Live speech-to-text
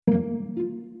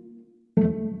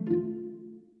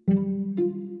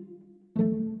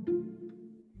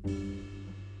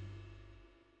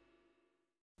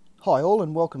Hi all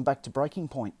and welcome back to Breaking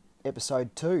Point,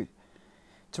 episode 2.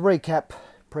 To recap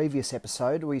previous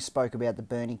episode, we spoke about the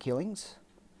Burnie killings,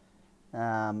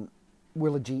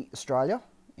 Willagee, Australia,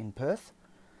 in Perth.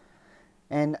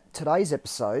 And today's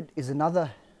episode is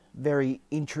another very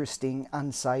interesting,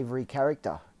 unsavoury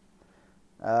character.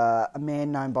 A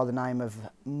man known by the name of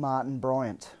Martin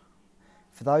Bryant.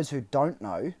 For those who don't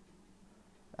know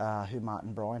who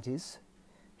Martin Bryant is,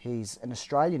 he's an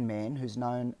Australian man who's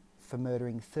known for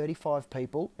murdering 35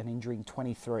 people and injuring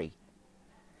 23.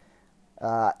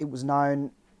 It was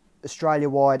known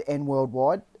Australia-wide and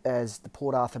worldwide as the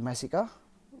Port Arthur Massacre,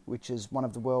 which is one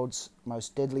of the world's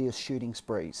most deadliest shooting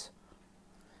sprees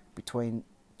between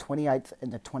 28th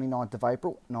and the 29th of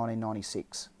April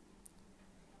 1996.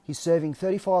 He's serving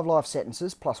 35 life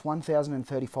sentences plus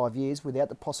 1,035 years without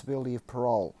the possibility of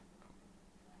parole.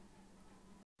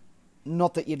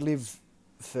 Not that you'd live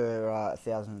for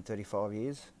 1,035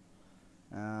 years.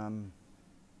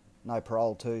 No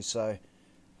parole too, so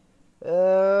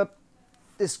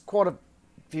there's quite a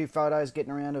few photos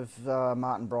getting around of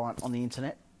Martin Bryant on the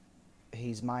internet.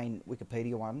 His main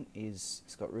Wikipedia one is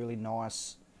he's got really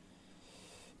nice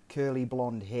curly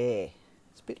blonde hair.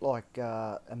 It's a bit like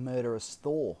a murderous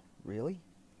Thor, really.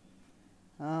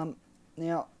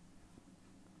 Now,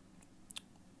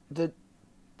 the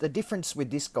difference with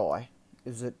this guy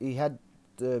is that he had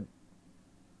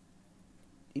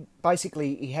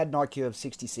he had an IQ of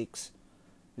 66.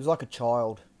 He was like a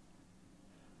child.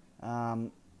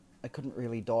 They couldn't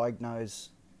really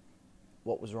diagnose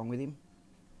what was wrong with him.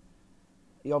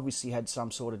 He obviously had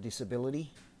some sort of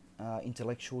disability,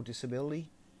 intellectual disability,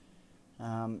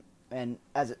 and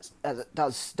as it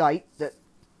does state that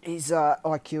his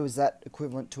IQ is that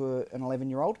equivalent to an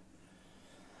 11-year-old.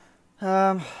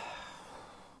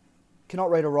 Cannot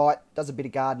read or write. Does a bit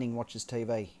of gardening. Watches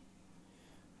TV.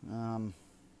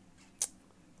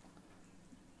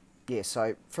 Yeah,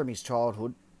 so from his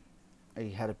childhood, he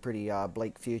had a pretty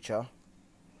bleak future.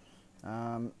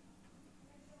 They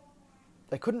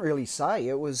couldn't really say.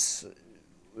 It was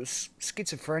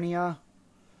schizophrenia,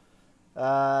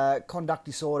 conduct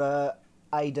disorder,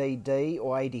 ADD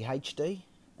or ADHD,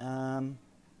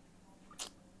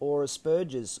 or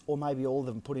Asperger's, or maybe all of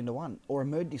them put into one, or a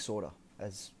mood disorder,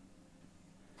 as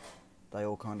they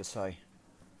all kind of say.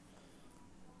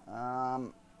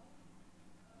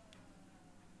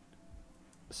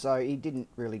 So he didn't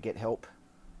really get help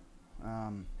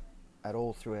at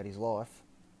all throughout his life,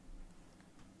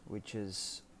 which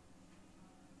is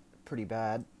pretty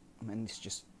bad. I mean, this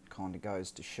just kind of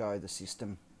goes to show the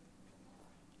system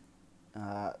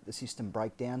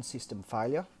breakdown, system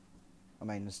failure. I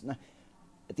mean,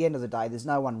 at the end of the day, there's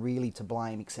no one really to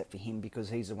blame except for him, because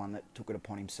he's the one that took it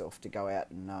upon himself to go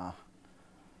out and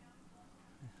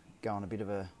go on a bit of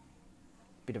a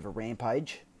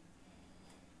rampage.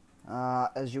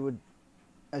 As you'd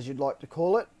like to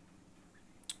call it.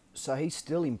 So he's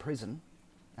still in prison,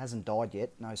 hasn't died yet,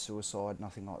 no suicide,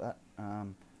 nothing like that.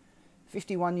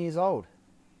 51 years old.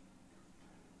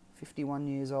 51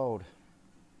 years old.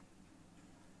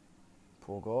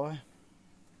 Poor guy.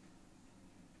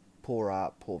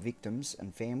 Poor victims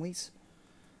and families.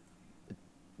 But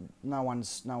no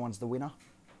one's the winner.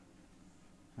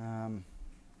 In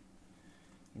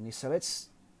this, so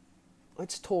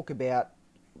let's talk about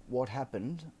what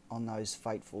happened on those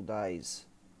fateful days.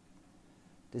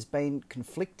 There's been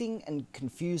conflicting and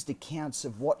confused accounts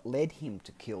of what led him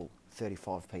to kill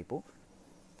 35 people.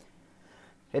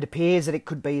 It appears that it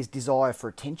could be his desire for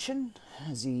attention,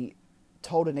 as he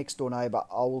told a next door neighbour,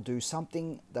 "I will do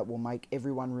something that will make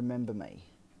everyone remember me."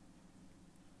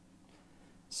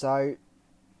 So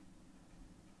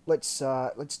let's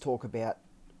talk about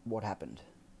what happened.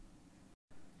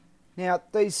 Now,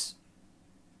 these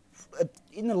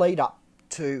in the lead up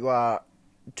to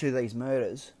these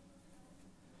murders,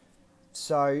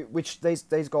 so which these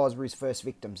guys were his first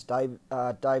victims, David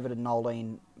and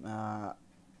Nolene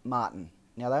Martin.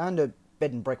 Now, they owned a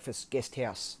bed and breakfast guest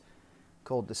house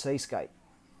called the Seascape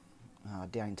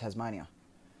down in Tasmania.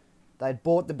 They had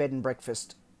bought the bed and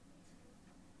breakfast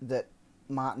that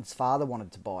Martin's father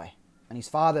wanted to buy, and his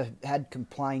father had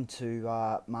complained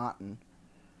to Martin.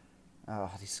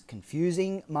 This is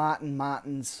confusing.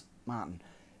 Martin.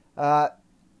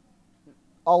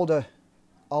 Older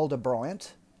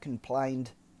Bryant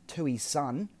complained to his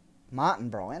son, Martin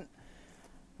Bryant,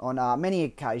 on many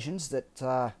occasions that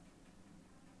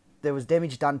there was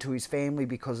damage done to his family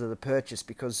because of the purchase,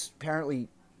 because apparently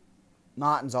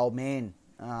Martin's old man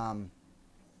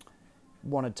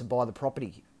wanted to buy the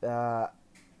property,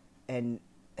 and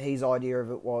his idea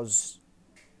of it was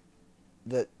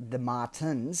that the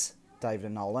Martins, David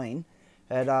and Nolene,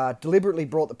 had deliberately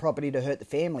brought the property to hurt the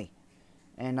family,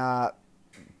 and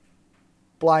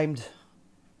blamed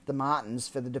the Martins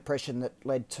for the depression that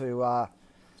led to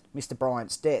Mr.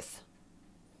 Bryant's death.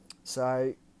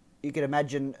 So you could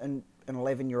imagine an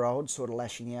 11-year-old sort of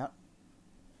lashing out.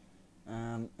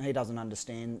 He doesn't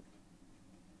understand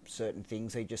certain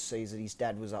things. He just sees that his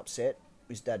dad was upset.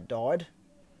 His dad died.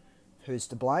 Who's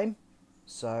to blame?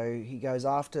 So he goes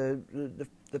after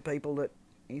the people that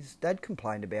his dad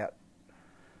complained about.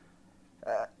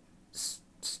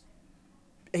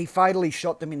 He fatally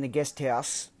shot them in the guest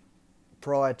house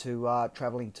prior to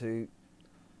travelling to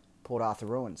Port Arthur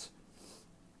Ruins.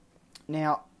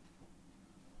 Now,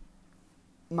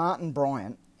 Martin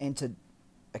Bryant entered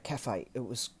a cafe. It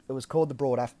was called the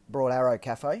Broad Arrow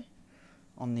Cafe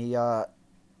on the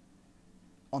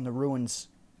Ruins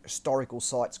historical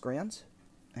sites grounds,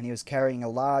 and he was carrying a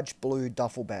large blue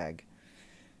duffel bag.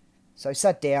 So he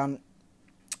sat down,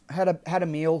 had a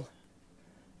meal,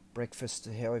 breakfast,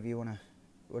 whatever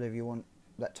you want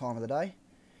that time of the day.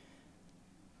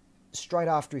 Straight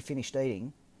after he finished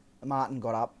eating, Martin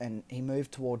got up and he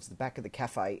moved towards the back of the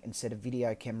cafe and set a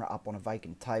video camera up on a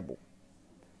vacant table.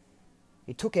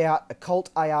 He took out a Colt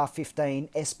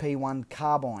AR-15 SP1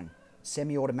 carbine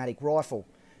semi-automatic rifle,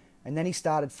 and then he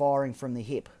started firing from the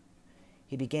hip.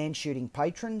 He began shooting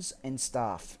patrons and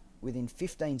staff. Within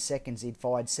 15 seconds, he'd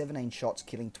fired 17 shots,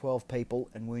 killing 12 people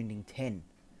and wounding 10.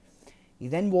 He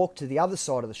then walked to the other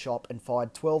side of the shop and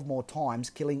fired 12 more times,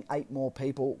 killing 8 more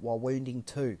people while wounding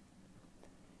 2.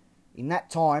 In that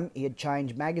time, he had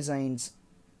changed magazines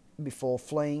before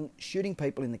fleeing, shooting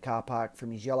people in the car park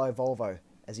from his yellow Volvo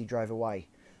as he drove away.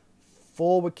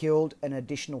 4 were killed and an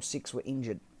additional 6 were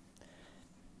injured.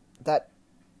 That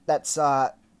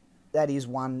is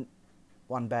one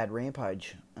bad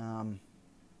rampage. I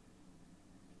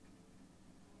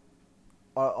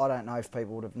don't know if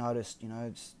people would have noticed.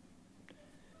 It's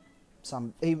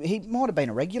he might have been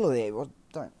a regular there. I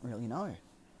don't really know,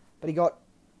 but he got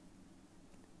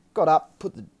up,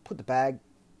 put the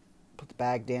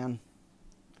bag down,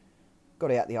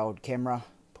 got out the old camera,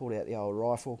 pulled out the old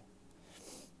rifle,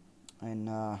 and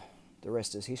the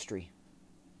rest is history.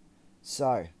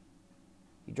 So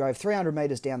he drove 300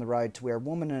 metres down the road to where a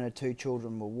woman and her 2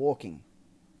 children were walking.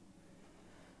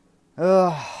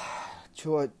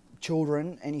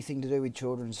 Children, anything to do with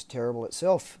children is terrible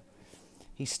itself.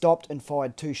 He stopped and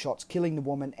fired 2 shots, killing the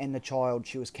woman and the child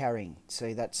she was carrying.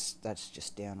 See, that's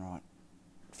just downright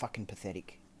fucking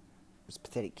pathetic. It's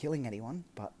pathetic killing anyone,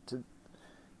 but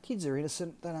kids are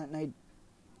innocent. They don't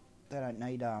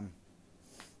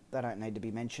need to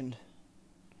be mentioned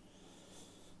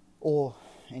or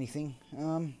anything.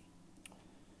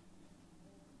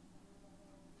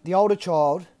 The older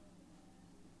child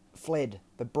fled,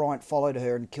 but Bryant followed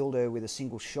her and killed her with a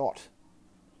single shot.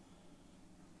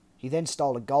 He then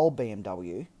stole a gold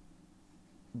BMW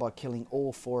by killing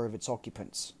all 4 of its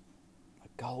occupants. A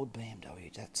gold BMW,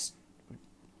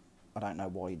 I don't know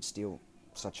why you'd steal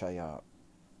such a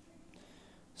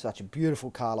beautiful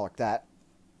car like that,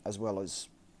 as well as,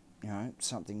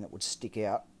 something that would stick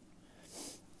out.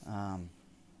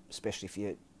 Especially if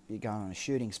you're going on a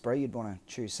shooting spree, you'd want to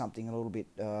choose something a little bit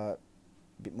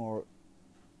more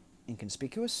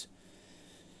inconspicuous.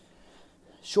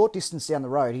 Short distance down the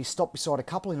road, he stopped beside a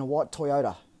couple in a white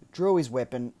Toyota, drew his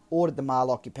weapon, ordered the male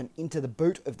occupant into the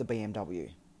boot of the BMW.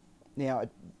 Now,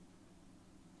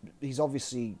 he's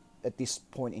obviously, at this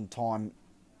point in time,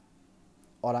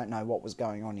 I don't know what was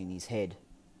going on in his head,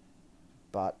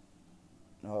 but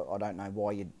I don't know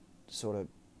why you'd sort of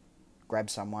grab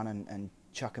someone and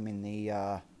chuck them in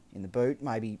the boot,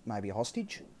 maybe a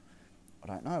hostage. I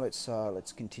don't know.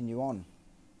 Let's continue on.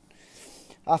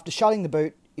 After shutting the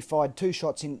boot, he fired 2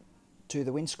 shots into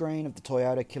the windscreen of the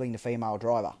Toyota, killing the female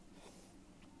driver.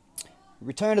 He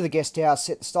returned to the guest house,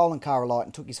 set the stolen car alight,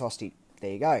 and took his hostage.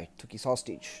 There you go, took his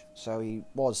hostage. So he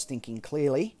was thinking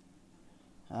clearly.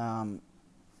 Take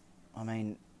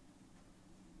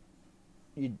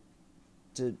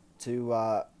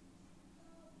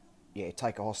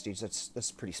a hostage.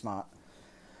 That's pretty smart.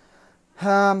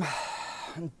 And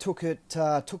took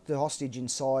the hostage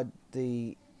inside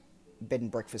the bed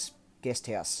and breakfast guest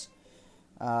house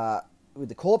with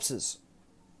the corpses.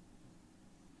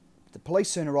 The police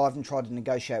soon arrived and tried to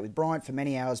negotiate with Bryant for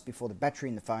many hours before the battery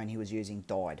in the phone he was using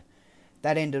died.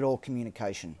 That ended all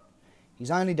communication. His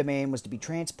only demand was to be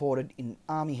transported in an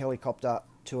army helicopter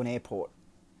to an airport.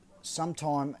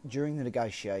 Sometime during the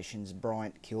negotiations,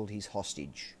 Bryant killed his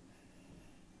hostage.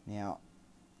 Now,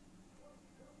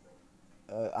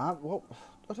 I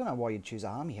don't know why you'd choose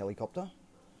an army helicopter.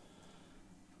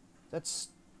 That's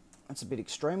a bit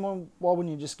extreme. Why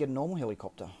wouldn't you just get a normal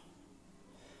helicopter?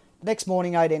 The next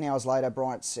morning, 18 hours later,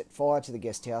 Bryant set fire to the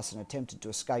guest house and attempted to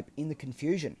escape in the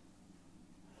confusion,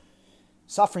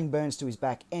 suffering burns to his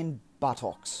back and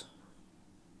buttocks.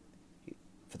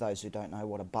 For those who don't know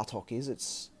what a buttock is,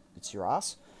 it's your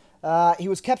ass. He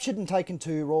was captured and taken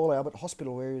to Royal Albert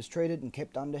Hospital, where he was treated and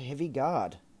kept under heavy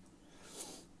guard.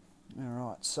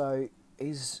 Alright, so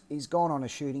he's gone on a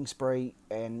shooting spree,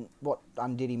 and what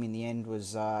undid him in the end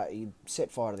was he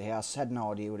set fire to the house, had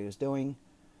no idea what he was doing,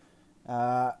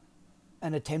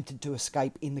 and attempted to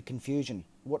escape in the confusion.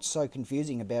 What's so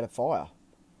confusing about a fire?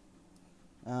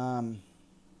 You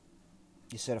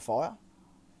set a fire?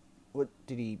 What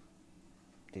did he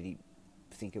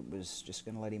think it was just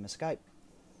going to let him escape?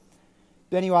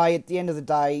 But anyway, at the end of the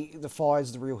day, the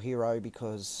fire's the real hero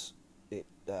because it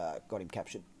got him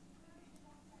captured.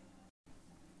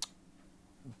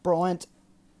 Bryant,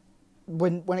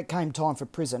 when it came time for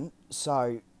prison,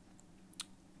 so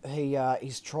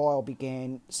his trial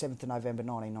began 7th of November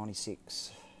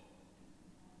 1996.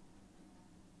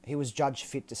 He was judged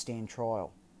fit to stand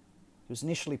trial. He was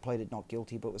initially pleaded not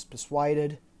guilty, but was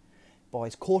persuaded by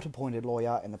his court-appointed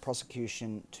lawyer and the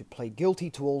prosecution to plead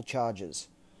guilty to all charges.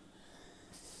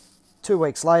 2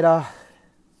 weeks later,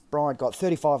 Bryant got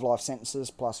 35 life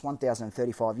sentences plus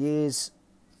 1,035 years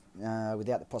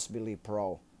without the possibility of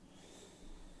parole,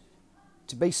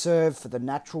 to be served for the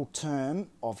term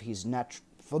of his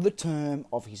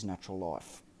natural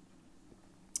life.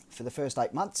 For the first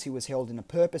 8 months, he was held in a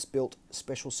purpose-built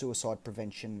special suicide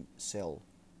prevention cell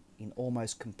in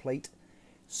almost complete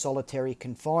solitary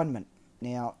confinement.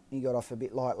 Now, he got off a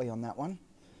bit lightly on that one.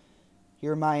 He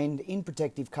remained in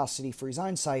protective custody for his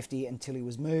own safety until he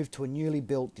was moved to a newly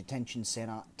built detention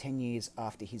centre 10 years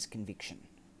after his conviction.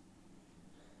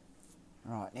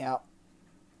 Right, now,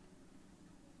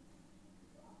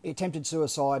 he attempted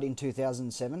suicide in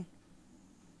 2007,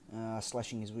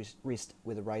 slashing his wrist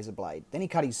with a razor blade. Then he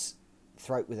cut his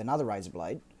throat with another razor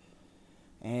blade,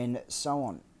 and so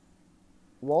on.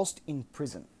 Whilst in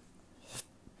prison,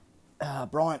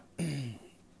 Bryant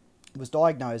was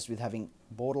diagnosed with having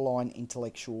borderline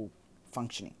intellectual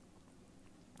functioning,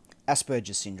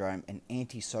 Asperger's syndrome, and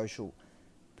antisocial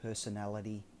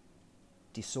personality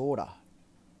disorder.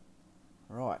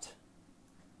 Right.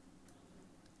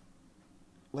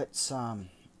 Let's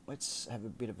have a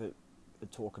bit of a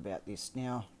talk about this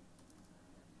now.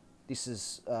 This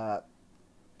is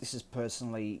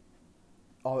personally,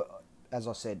 as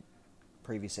I said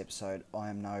previous episode, I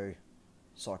am no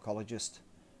psychologist.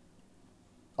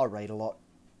 I read a lot.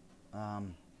 I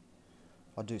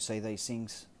do see these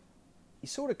things. You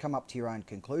sort of come up to your own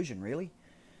conclusion, really,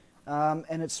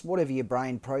 and it's whatever your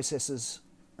brain processes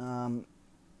to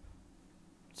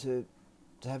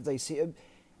have these.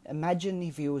 Imagine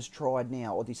if it was tried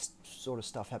now, or this sort of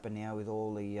stuff happened now with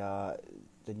all the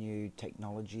new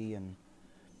technology and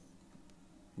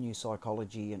new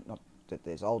psychology, and not that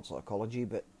there's old psychology,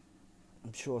 but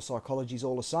I'm sure psychology's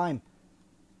all the same.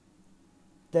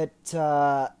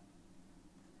 That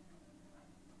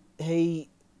he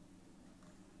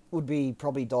would be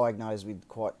probably diagnosed with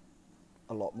quite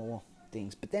a lot more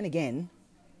things. But then again,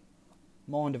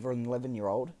 mind of an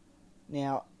 11-year-old.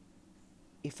 Now,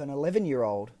 if an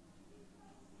 11-year-old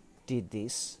did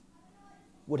this,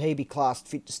 would he be classed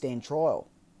fit to stand trial?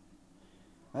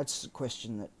 That's a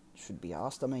question that should be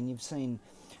asked. I mean, you've seen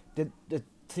the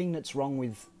thing that's wrong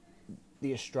with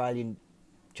the Australian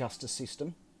justice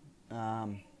system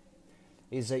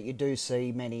is that you do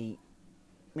see many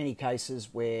cases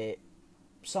where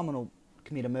someone will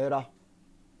commit a murder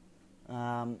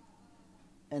and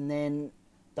then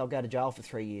they'll go to jail for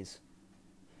 3 years,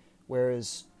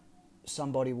 whereas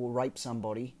somebody will rape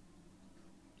somebody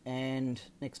and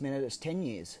next minute it's 10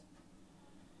 years.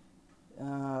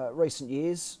 Recent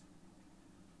years,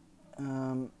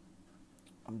 I'm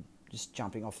just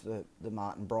jumping off the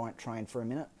Martin Bryant train for a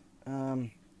minute.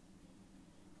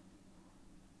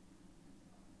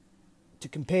 To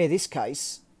compare this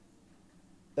case,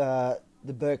 the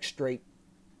Burke Street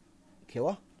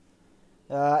killer,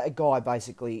 a guy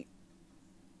basically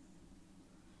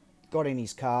got in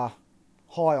his car,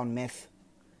 high on meth,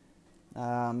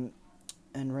 and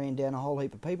ran down a whole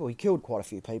heap of people. He killed quite a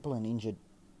few people and injured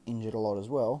a lot as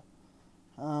well.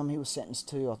 He was sentenced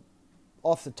to,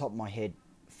 off the top of my head,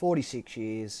 46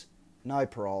 years, no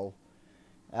parole,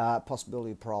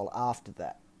 possibility of parole after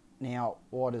that. Now,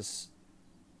 why does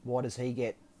he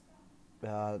get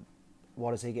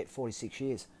 46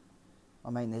 years? I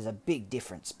mean, there's a big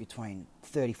difference between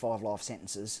 35 life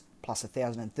sentences plus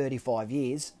 1,035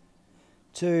 years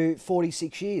to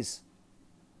 46 years.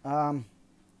 The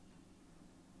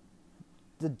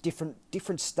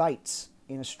different states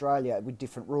in Australia with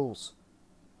different rules.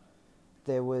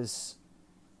 there was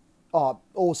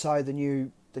also the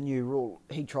new rule.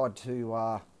 He tried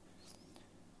to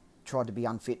be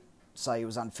unfit, say he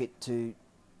was unfit to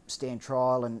stand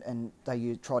trial, and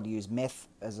they tried to use meth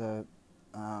as an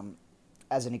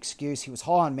excuse. He was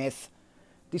high on meth.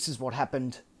 This is what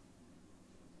happened.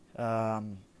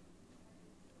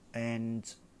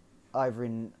 And over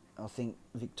in, I think,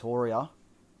 Victoria,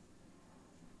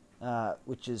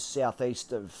 which is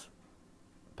southeast of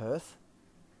Perth,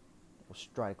 or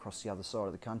straight across the other side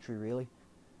of the country, really.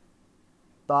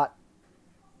 But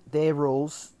their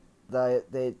rules,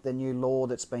 the new law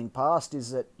that's been passed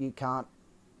is that you can't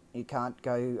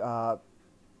go.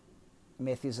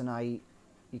 Meth isn't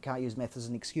you can't use meth as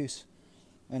an excuse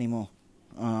anymore.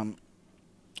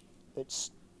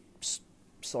 It's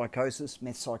psychosis,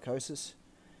 meth psychosis.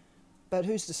 But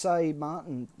who's to say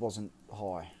Martin wasn't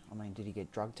high? I mean, did he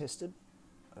get drug tested?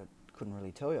 I couldn't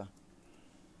really tell you.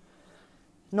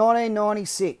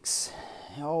 1996.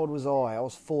 How old was I? I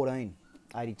was 14.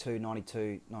 82,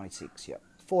 92, 96, yep.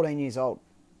 14 years old.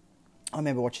 I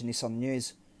remember watching this on the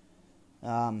news.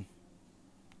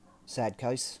 Sad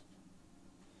case.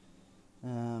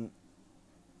 I've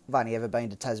only ever been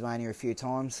to Tasmania a few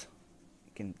times.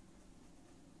 You can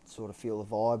sort of feel the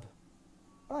vibe.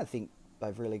 I don't think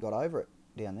they've really got over it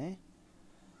down there.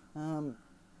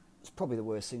 It's probably the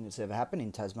worst thing that's ever happened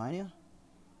in Tasmania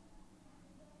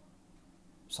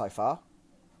so far.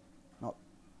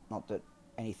 Not that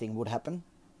anything would happen,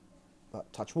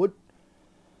 but touch wood.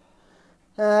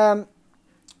 So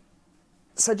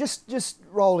just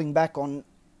rolling back on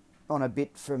a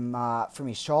bit from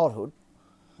his childhood,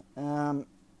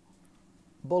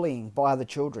 bullying by other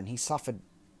children. He suffered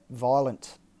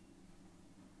violent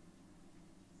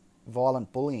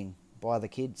bullying by other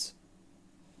kids.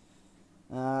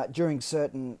 During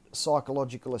certain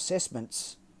psychological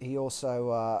assessments, he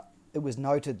also it was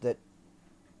noted that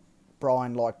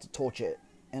Brian liked to torture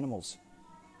animals.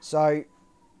 So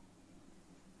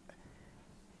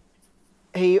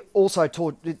he also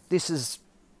taught.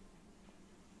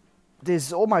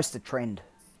 There's almost a trend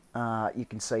you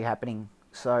can see happening.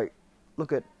 So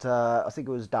look at I think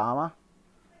it was Dharma.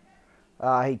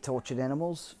 He tortured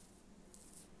animals,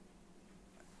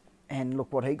 and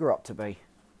look what he grew up to be.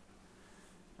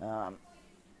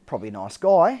 Probably a nice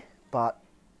guy, but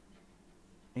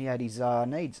he had his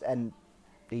needs, and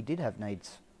he did have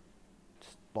needs.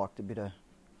 Just liked a bit of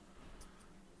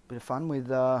fun with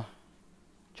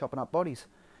chopping up bodies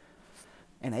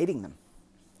and eating them.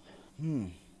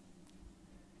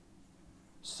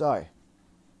 So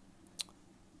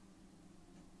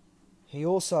he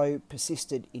also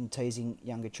persisted in teasing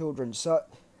younger children. So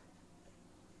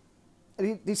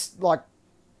I've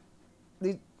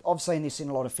seen this in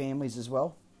a lot of families as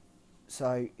well.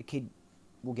 So a kid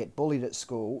will get bullied at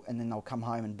school, and then they'll come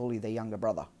home and bully their younger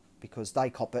brother because they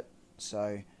cop it.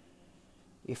 So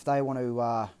if they want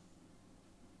to,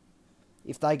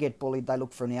 if they get bullied, they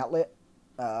look for an outlet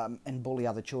and bully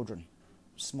other children,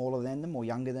 smaller than them or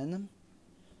younger than them,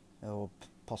 or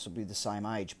possibly the same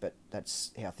age. But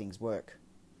that's how things work.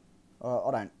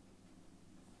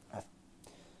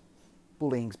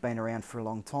 Bullying's been around for a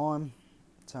long time.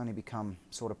 It's only become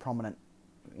sort of prominent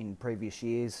in previous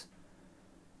years.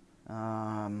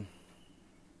 Same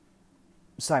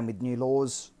with new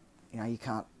laws. You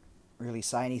can't really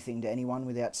say anything to anyone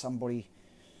without somebody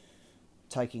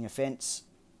taking offence.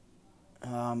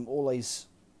 All these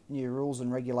new rules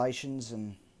and regulations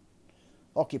and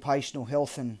occupational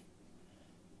health and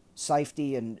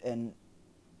safety and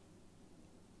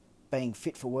being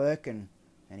fit for work. And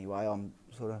anyway, I'm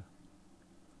sort of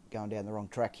going down the wrong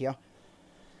track here.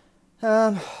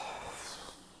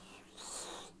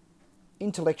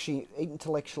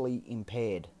 Intellectually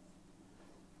impaired.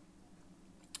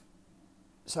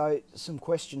 So some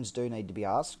questions do need to be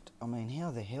asked. I mean, how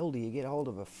the hell do you get hold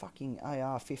of a fucking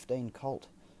AR-15 Colt?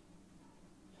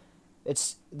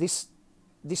 This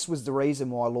was the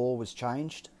reason why law was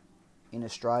changed in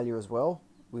Australia as well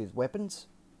with weapons.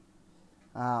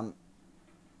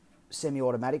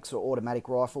 Semi-automatics or automatic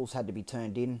rifles had to be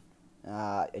turned in,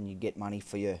 and you'd get money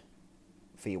for your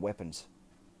weapons.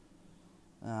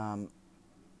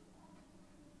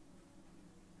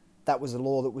 That was a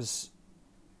law that was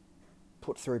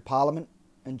put through Parliament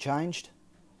and changed.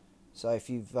 So if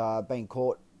you've been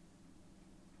caught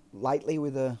lately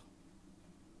with a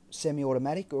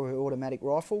semi-automatic or automatic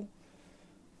rifle,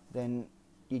 then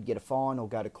you'd get a fine or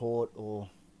go to court or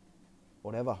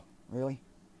whatever, really.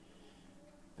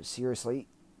 But seriously,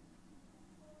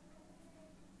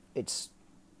 it's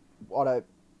what a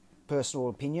personal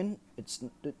opinion.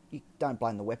 You don't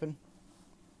blame the weapon.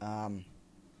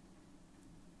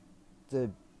 The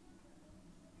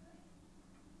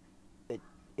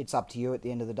it's up to you at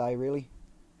the end of the day, really.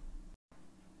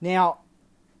 Now,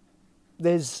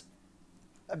 there's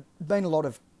been a lot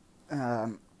of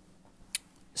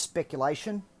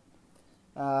speculation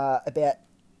about...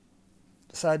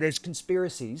 So there's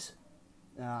conspiracies,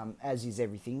 as is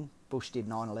everything. Bush did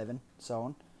 9/11, so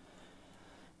on.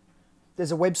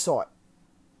 There's a website.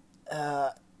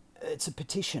 It's a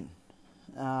petition.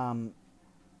 I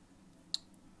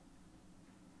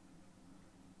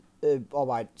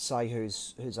won't say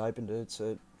who's opened it. It's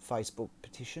a Facebook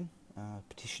petition.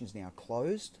 Petition's now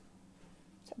closed.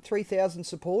 It's had 3,000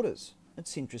 supporters.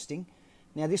 That's interesting.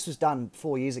 Now, this was done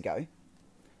 4 years ago,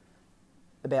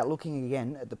 about looking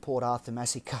again at the Port Arthur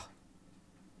massacre.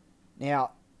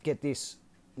 Now, get this.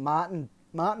 Martin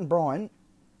Bryant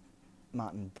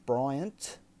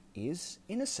is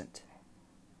innocent.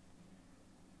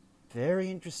 Very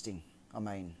interesting. I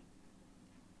mean,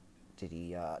 did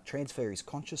he transfer his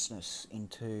consciousness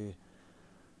into...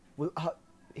 Well,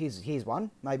 here's one.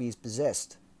 Maybe he's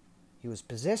possessed. He was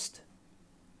possessed,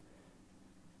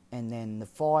 and then the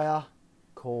fire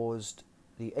caused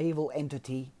the evil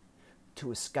entity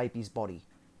to escape his body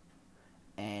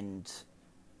and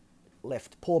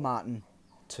left poor Martin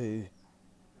to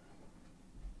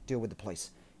deal with the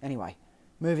police. Anyway,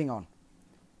 moving on.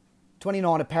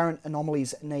 29 apparent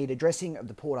anomalies need addressing of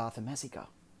the Port Arthur massacre.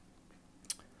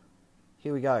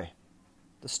 Here we go.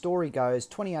 The story goes,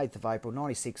 28th of April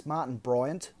 96, Martin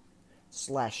Bryant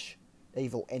 /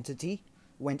 evil entity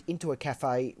went into a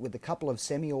cafe with a couple of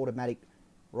semi-automatic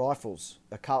rifles.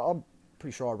 I'm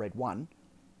pretty sure I read one.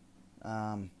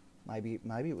 Maybe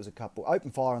it was a couple.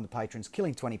 Opened fire on the patrons,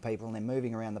 killing 20 people, and then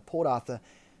moving around the Port Arthur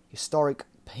historic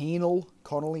penal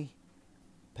colony,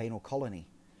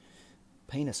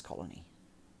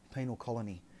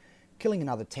 killing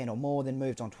another 10 or more, then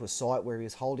moved onto a site where he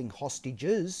was holding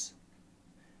hostages.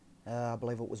 I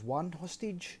believe it was one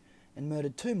hostage, and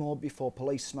murdered 2 more before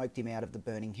police smoked him out of the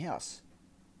burning house.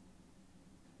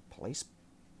 Police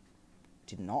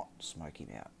did not smoke him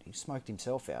out. He smoked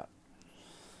himself out.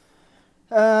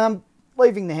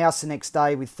 Leaving the house the next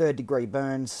day with 3rd-degree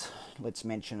burns. Let's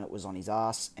mention it was on his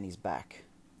ass and his back.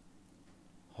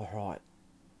 Alright.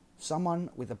 Someone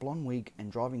with a blonde wig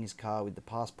and driving his car with the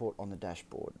passport on the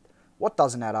dashboard. What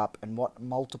doesn't add up, and what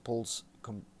multiplies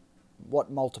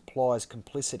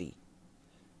complicity?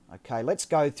 Okay, let's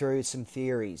go through some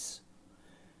theories.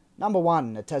 Number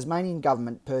 1, the Tasmanian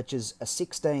government purchased a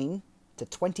 16 to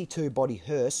 22 body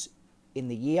hearse in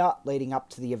the year leading up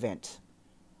to the event.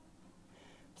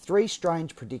 3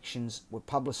 strange predictions were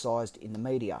publicised in the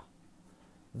media.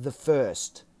 The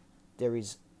first, there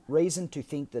is reason to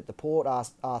think that the Port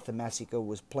Arthur massacre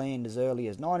was planned as early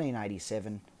as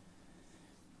 1987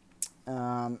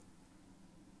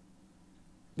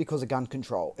 because of gun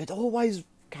control. It always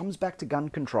comes back to gun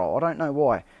control. I don't know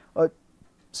why.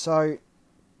 So,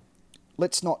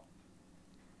 let's not...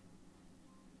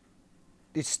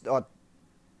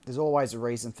 there's always a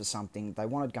reason for something. They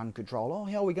wanted gun control. Oh,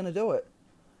 how are we going to do it?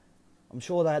 I'm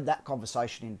sure they had that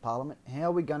conversation in Parliament. How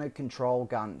are we going to control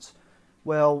guns?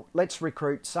 Well, let's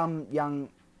recruit some young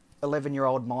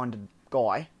 11-year-old minded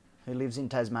guy who lives in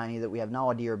Tasmania that we have no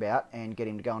idea about and get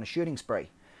him to go on a shooting spree.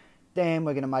 Then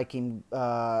we're going to make him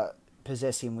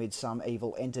possess him with some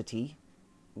evil entity,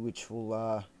 which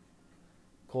will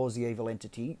cause the evil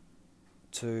entity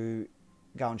to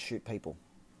go and shoot people.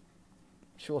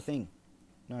 Sure thing.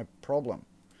 No problem.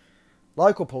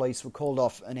 Local police were called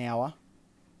off an hour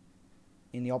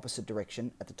in the opposite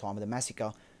direction at the time of the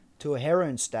massacre to a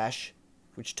heroin stash,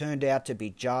 which turned out to be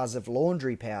jars of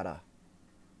laundry powder.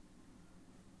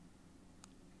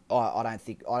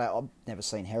 I've never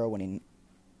seen heroin in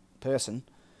person,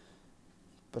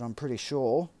 but I'm pretty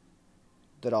sure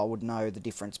that I would know the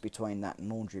difference between that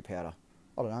and laundry powder.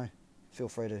 I don't know. Feel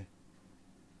free to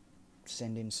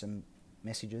send in some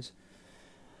messages.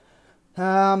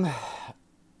 How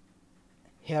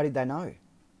did they know?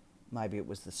 Maybe it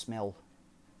was the smell.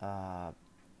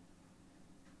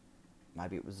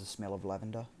 Maybe it was the smell of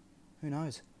lavender. Who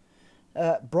knows?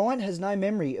 Bryant has no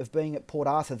memory of being at Port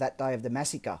Arthur that day of the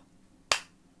massacre.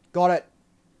 Got it.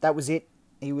 That was it.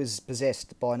 He was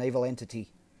possessed by an evil entity.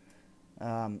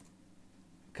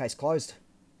 Case closed.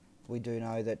 We do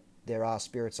know that there are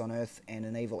spirits on Earth and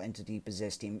an evil entity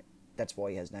possessed him. That's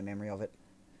why he has no memory of it.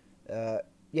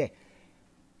 Yeah.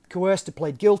 Coerced to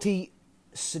plead guilty.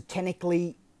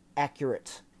 Satanically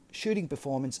accurate. Shooting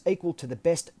performance equal to the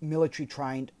best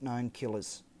military-trained known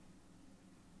killers,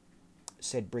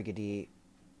 said Brigadier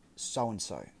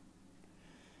so-and-so.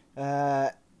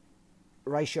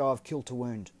 Ratio of kill to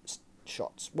wound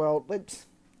shots. Well, let's...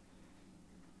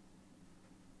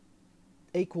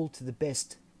 Equal to the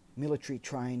best military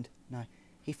trained. No,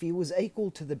 if he was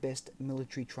equal to the best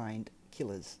military trained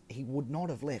killers, he would not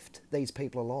have left these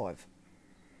people alive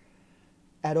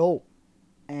at all.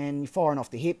 And you're firing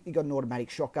off the hip, you've got an automatic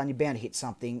shotgun, you're bound to hit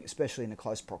something, especially in a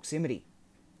close proximity.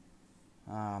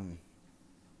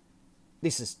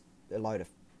 This is a load of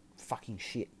fucking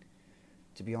shit,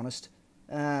 to be honest.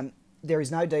 There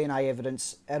is no DNA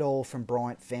evidence at all from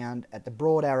Bryant found at the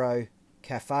Broad Arrow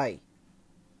Cafe.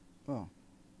 Oh,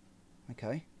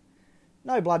 okay.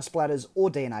 No blood splatters or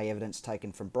DNA evidence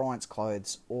taken from Bryant's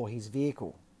clothes or his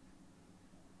vehicle.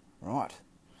 Right.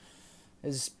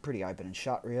 It's pretty open and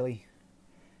shut, really.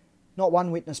 Not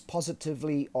one witness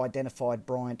positively identified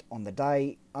Bryant on the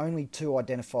day. Only 2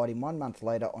 identified him 1 month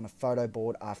later on a photo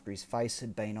board after his face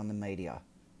had been on the media.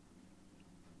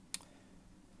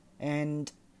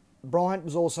 And Bryant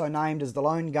was also named as the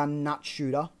lone gun nut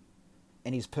shooter,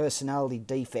 and his personality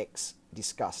defects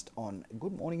discussed on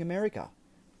Good Morning America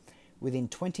within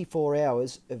 24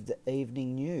 hours of the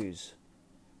evening news.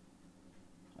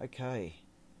 Okay.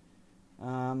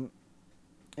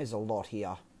 There's a lot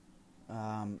here.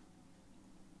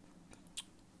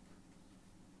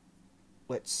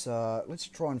 Let's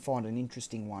try and find an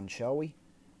interesting one, shall we?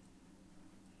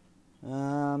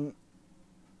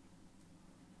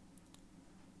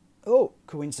 Oh,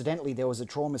 coincidentally, there was a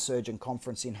trauma surgeon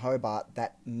conference in Hobart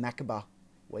that Macabre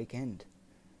weekend.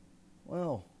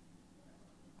 Well,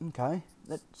 okay,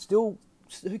 that still,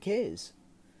 who cares?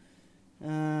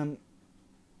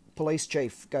 Police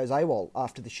chief goes AWOL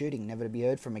after the shooting, never to be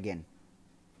heard from again.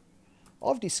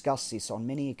 I've discussed this on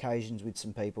many occasions with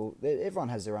some people. Everyone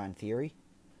has their own theory.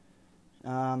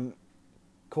 Of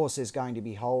course, there's going to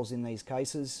be holes in these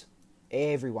cases.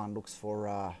 Everyone looks for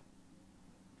a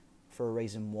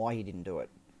reason why he didn't do it.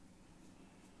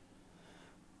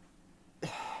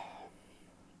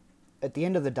 At the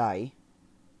end of the day,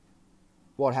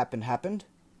 what happened happened.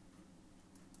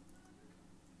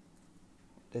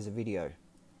 There's a video.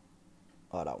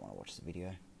 I don't want to watch the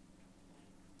video.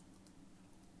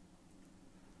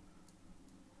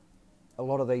 A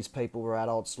lot of these people were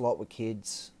adults, a lot were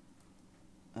kids.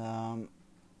 May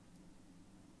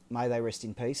they rest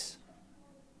in peace.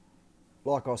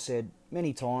 Like I said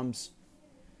many times,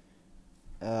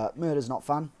 murder's not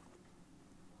fun.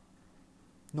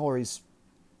 Nor is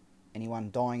anyone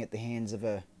dying at the hands of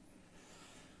a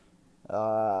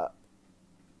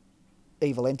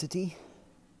evil entity,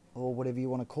 or whatever you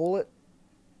want to call it.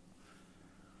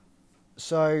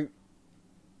 So,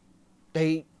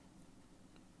 he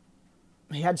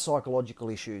had psychological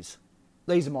issues.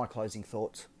 These are my closing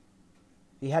thoughts.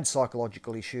 He had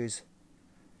psychological issues.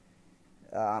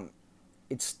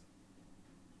 It's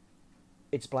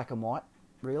black and white,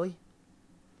 really.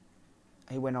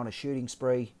 He went on a shooting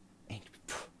spree, and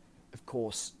of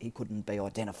course he couldn't be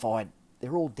identified.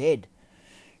 They're all dead.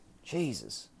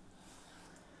 Jesus.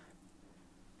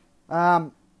 He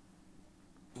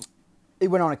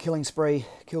went on a killing spree,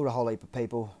 killed a whole heap of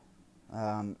people.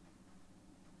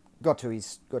 Got to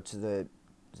the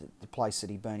place that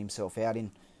he burned himself out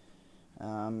in.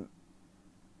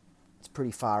 It's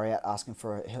pretty far out, asking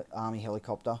for an army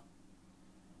helicopter.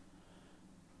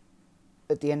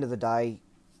 At the end of the day,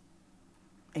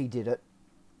 he did it.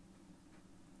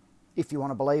 If you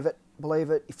want to believe it, believe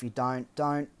it. If you don't,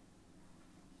 don't.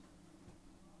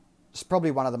 It's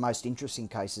probably one of the most interesting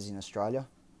cases in Australia.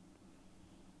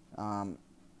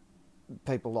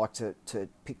 People like to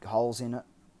pick holes in it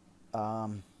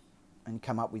and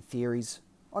come up with theories.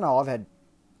 I know I've had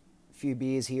a few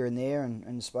beers here and there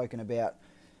and spoken about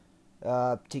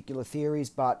particular theories,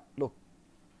 but look,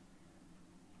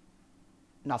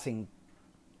 nothing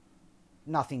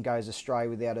goes astray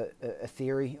without a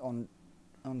theory on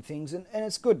things, and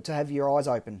it's good to have your eyes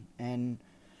open and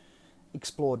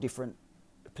explore different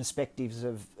perspectives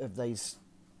of these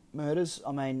murders.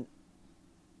 I mean,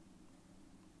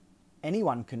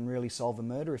 anyone can really solve a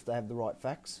murder if they have the right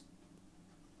facts,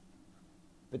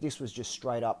 but this was just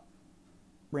straight up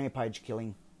rampage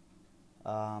killing.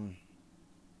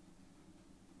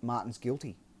 Martin's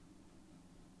guilty.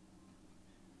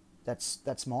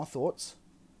 That's my thoughts.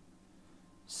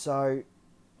 So,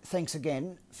 thanks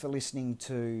again for listening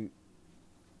to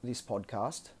this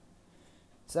podcast.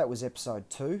 So that was episode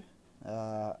 2,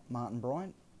 Martin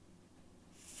Bryant.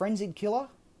 Frenzied killer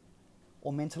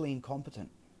or mentally incompetent,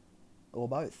 or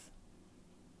both.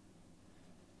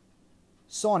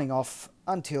 Signing off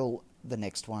until the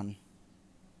next one,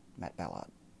 Matt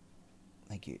Ballard.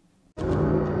 Thank you.